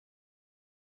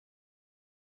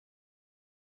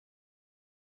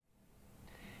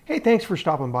Hey, thanks for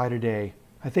stopping by today.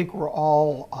 I think we're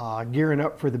all gearing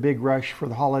up for the big rush for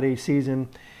the holiday season.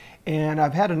 And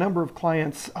I've had a number of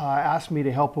clients ask me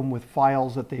to help them with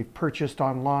files that they've purchased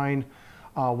online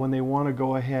when they want to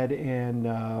go ahead and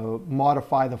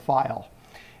modify the file.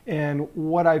 And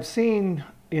what I've seen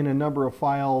in a number of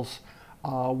files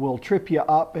will trip you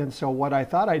up. And so what I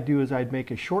thought I'd do is I'd make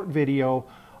a short video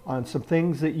on some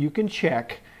things that you can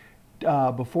check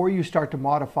before you start to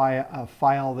modify a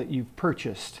file that you've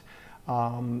purchased.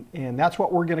 And that's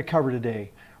what we're going to cover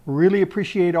today. Really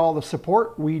appreciate all the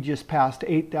support. We just passed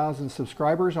 8,000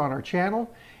 subscribers on our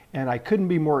channel, and I couldn't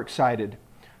be more excited.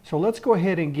 So let's go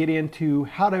ahead and get into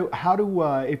how to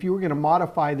if you were going to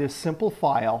modify this simple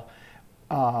file,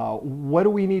 what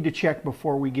do we need to check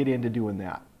before we get into doing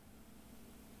that?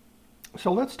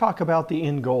 So let's talk about the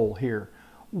end goal here.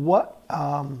 What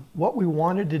we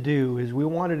wanted to do is we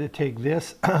wanted to take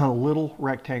this little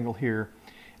rectangle here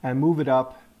and move it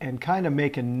up and kind of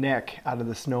make a neck out of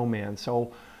the snowman.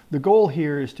 So the goal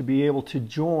here is to be able to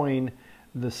join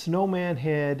the snowman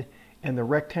head and the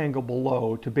rectangle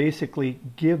below to basically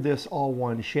give this all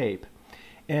one shape.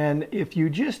 And if you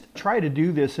just try to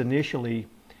do this initially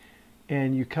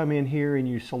and you come in here and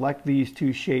you select these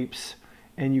two shapes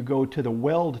and you go to the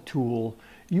weld tool,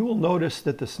 you will notice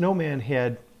that the snowman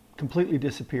head completely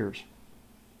disappears.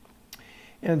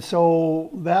 And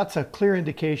so that's a clear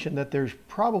indication that there's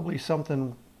probably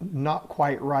something not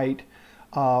quite right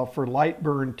for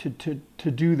LightBurn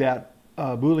to do that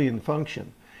Boolean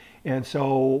function. And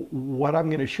so what I'm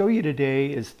going to show you today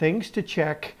is things to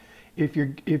check if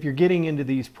you're getting into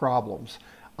these problems.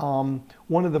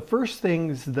 One of the first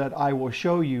things that I will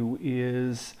show you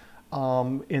is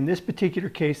in this particular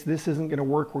case, this isn't going to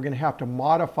work. We're going to have to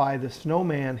modify the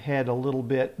snowman head a little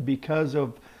bit because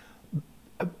of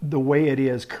the way it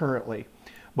is currently.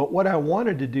 But what I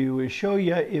wanted to do is show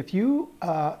you if you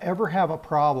ever have a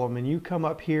problem and you come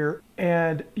up here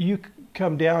and you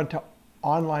come down to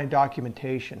online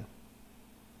documentation.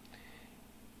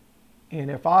 And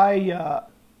if I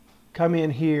come in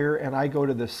here and I go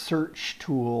to the search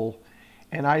tool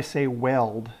and I say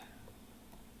weld,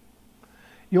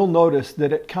 you'll notice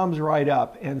that it comes right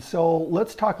up. And so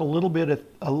let's talk a little bit,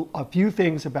 a few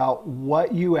things about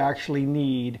what you actually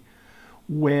need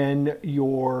when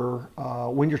you're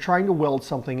trying to weld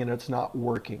something and it's not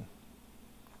working.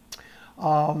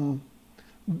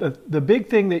 The big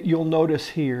thing that you'll notice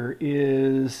here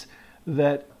is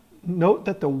that note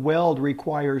that the weld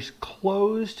requires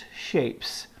closed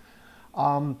shapes.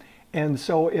 And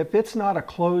so if it's not a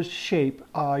closed shape,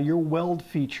 your weld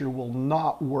feature will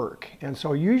not work. And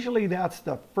so usually that's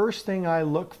the first thing I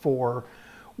look for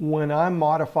when I'm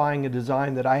modifying a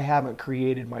design that I haven't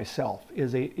created myself,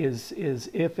 is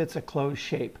if it's a closed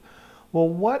shape. Well,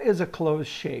 what is a closed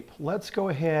shape? Let's go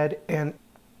ahead and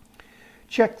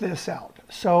check this out.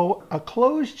 So a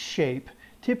closed shape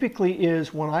typically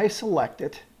is when I select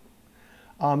it,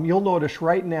 you'll notice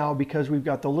right now, because we've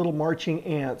got the little marching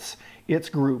ants, it's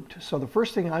grouped. So the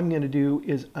first thing I'm going to do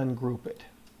is ungroup it.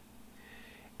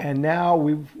 And now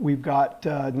we've got,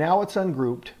 now it's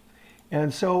ungrouped.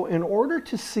 And so in order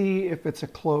to see if it's a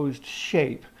closed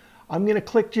shape, I'm going to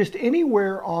click just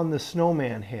anywhere on the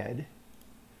snowman head.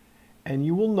 And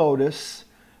you will notice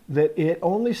that it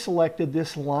only selected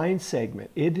this line segment.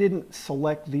 It didn't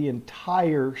select the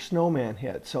entire snowman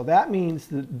head. So that means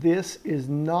that this is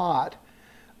not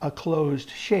a closed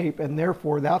shape, and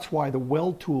therefore that's why the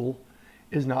weld tool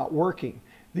is not working.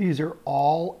 These are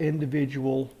all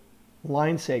individual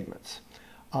line segments.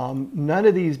 None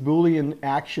of these Boolean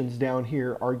actions down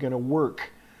here are going to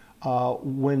work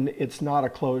when it's not a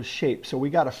closed shape. So we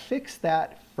got to fix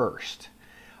that first.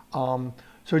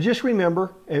 So just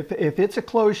remember, if it's a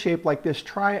closed shape like this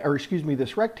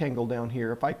this rectangle down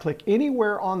here, if I click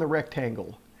anywhere on the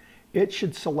rectangle, it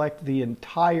should select the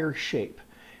entire shape.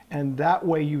 And that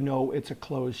way you know it's a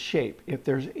closed shape. If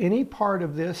there's any part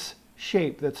of this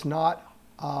shape that's not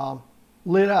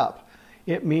lit up,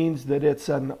 it means that it's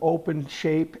an open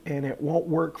shape and it won't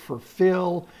work for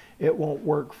fill, it won't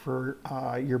work for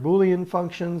your Boolean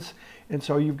functions, and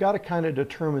so you've got to kind of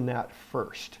determine that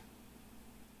first.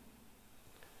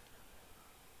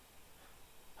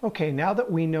 Okay, now that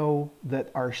we know that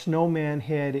our snowman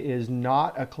head is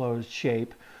not a closed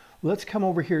shape, let's come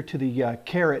over here to the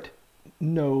carrot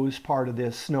nose part of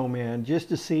this snowman just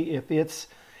to see if it's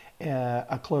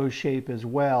a closed shape as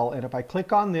well. And if I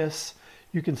click on this,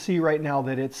 you can see right now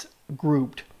that it's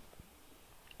grouped,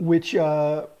 which is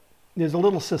a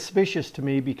little suspicious to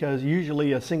me because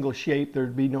usually a single shape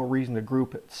there'd be no reason to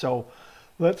group it. So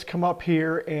let's come up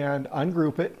here and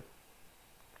ungroup it.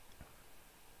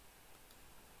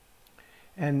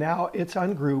 And now it's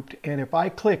ungrouped, and if I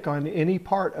click on any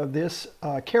part of this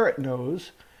carrot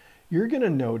nose, you're going to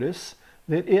notice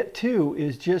that it too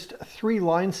is just 3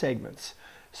 line segments.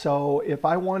 So if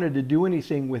I wanted to do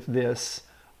anything with this,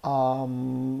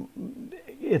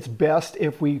 it's best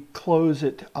if we close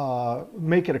it,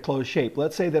 make it a closed shape.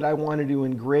 Let's say that I wanted to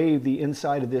engrave the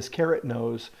inside of this carrot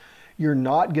nose. You're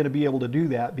not going to be able to do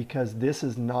that because this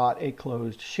is not a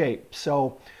closed shape.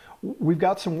 So we've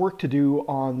got some work to do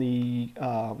on the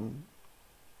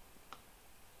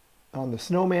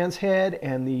snowman's head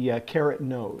and the carrot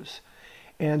nose.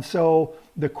 And so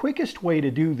the quickest way to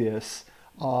do this,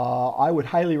 I would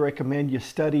highly recommend you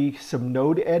study some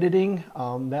node editing.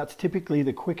 That's typically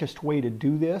the quickest way to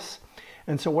do this.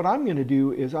 And so what I'm going to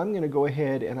do is I'm going to go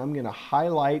ahead and I'm going to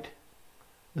highlight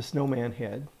the snowman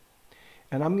head.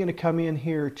 And I'm going to come in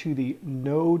here to the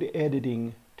node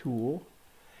editing tool.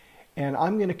 And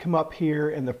I'm going to come up here,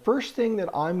 and the first thing that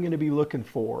I'm going to be looking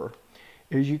for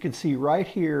is, you can see right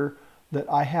here that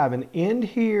I have an end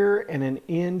here and an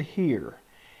end here.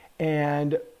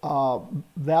 And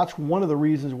that's one of the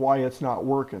reasons why it's not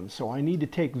working. So I need to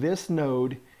take this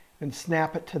node and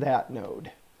snap it to that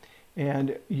node.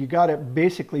 And you got to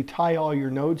basically tie all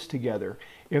your nodes together.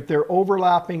 If they're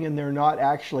overlapping and they're not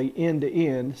actually end to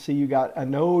end, see, you got a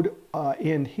node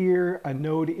end here, a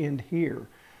node end here.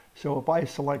 So if I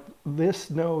select this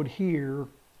node here,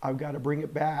 I've got to bring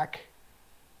it back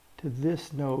to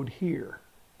this node here.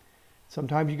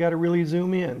 Sometimes you got to really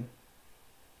zoom in,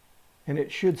 and it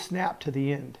should snap to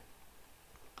the end.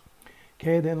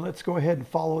 Okay, then let's go ahead and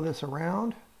follow this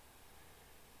around.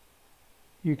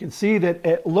 You can see that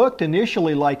it looked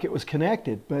initially like it was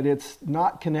connected, but it's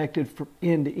not connected from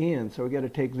end to end. So we got to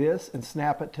take this and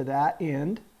snap it to that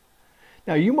end.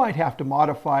 Now you might have to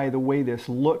modify the way this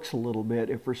looks a little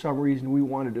bit. If for some reason we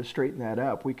wanted to straighten that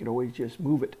up, we could always just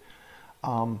move it.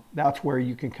 That's where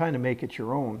you can kind of make it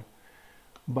your own.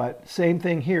 But same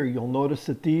thing here. You'll notice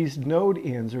that these node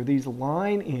ends or these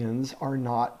line ends are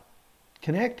not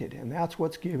connected, and that's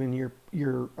what's giving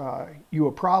you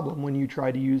a problem when you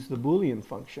try to use the Boolean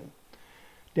function.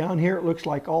 Down here it looks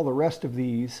like all the rest of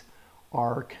these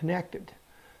are connected.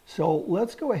 So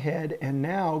let's go ahead and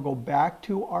now go back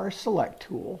to our select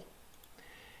tool,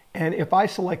 and if I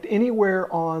select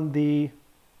anywhere on the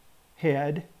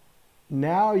head,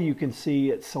 now you can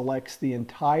see it selects the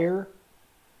entire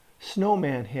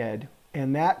snowman head,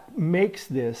 and that makes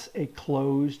this a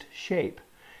closed shape.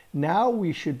 Now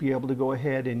we should be able to go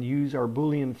ahead and use our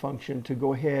Boolean function to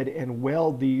go ahead and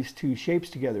weld these 2 shapes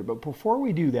together. But before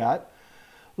we do that,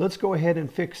 let's go ahead and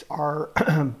fix our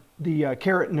the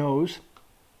carrot nose.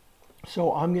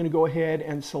 So I'm going to go ahead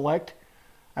and select,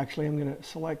 actually I'm going to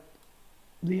select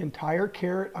the entire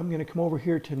carrot. I'm going to come over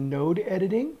here to node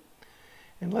editing,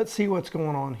 and let's see what's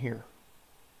going on here.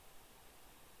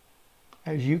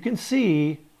 As you can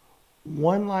see,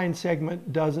 one line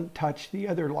segment doesn't touch the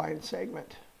other line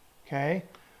segment. Okay.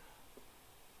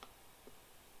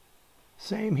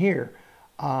 Same here.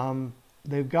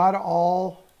 They've got to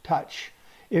all touch.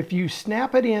 If you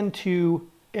snap it into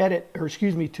edit, or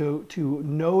excuse me, to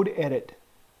node edit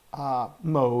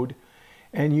mode,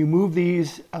 and you move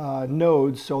these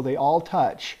nodes so they all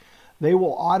touch, they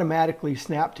will automatically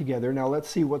snap together. Now let's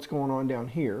see what's going on down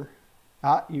here.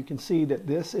 You can see that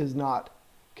this is not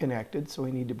connected, so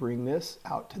we need to bring this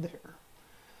out to there.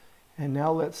 And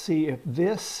now let's see if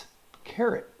this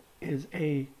carrot is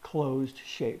a closed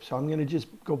shape. So I'm going to just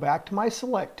go back to my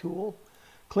select tool,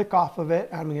 click off of it.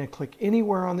 I'm going to click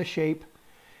anywhere on the shape,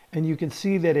 and you can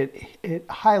see that it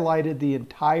highlighted the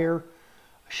entire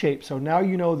shape. So now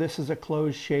you know this is a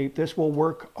closed shape. This will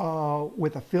work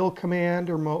with a fill command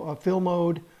or a fill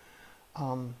mode,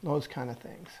 those kind of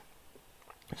things.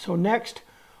 So next,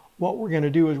 what we're going to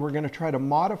do is we're going to try to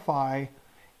modify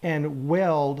and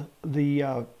weld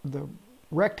the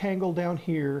rectangle down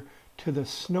here to the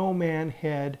snowman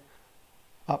head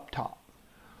up top.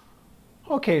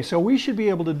 Okay, so we should be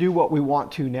able to do what we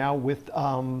want to now with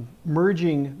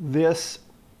merging this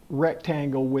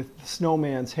rectangle with the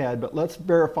snowman's head, but let's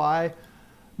verify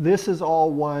this is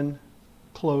all one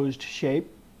closed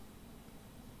shape.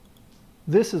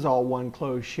 This is all one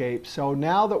closed shape. So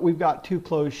now that we've got 2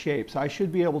 closed shapes, I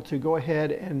should be able to go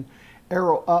ahead and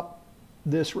arrow up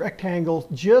this rectangle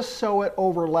just so it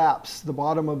overlaps the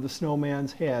bottom of the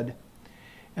snowman's head.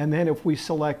 And then if we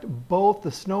select both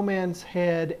the snowman's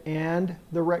head and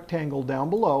the rectangle down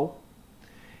below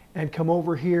and come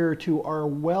over here to our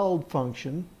weld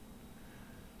function,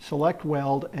 select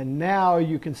weld, and now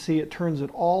you can see it turns it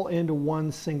all into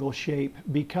one single shape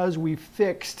because we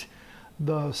fixed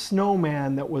the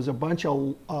snowman that was a bunch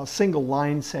of single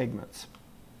line segments.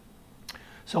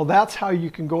 So that's how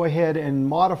you can go ahead and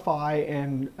modify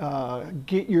and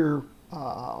get your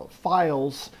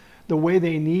files the way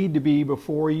they need to be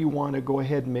before you want to go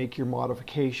ahead and make your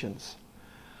modifications.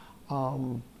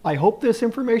 I hope this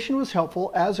information was helpful.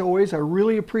 As always, I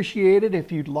really appreciate it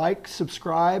if you'd like,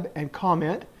 subscribe, and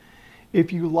comment.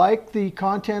 If you like the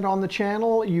content on the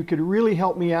channel, you could really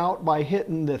help me out by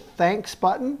hitting the thanks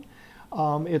button.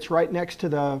 It's right next to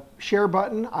the share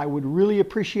button. I would really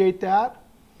appreciate that.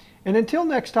 And until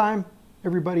next time,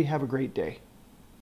 everybody have a great day.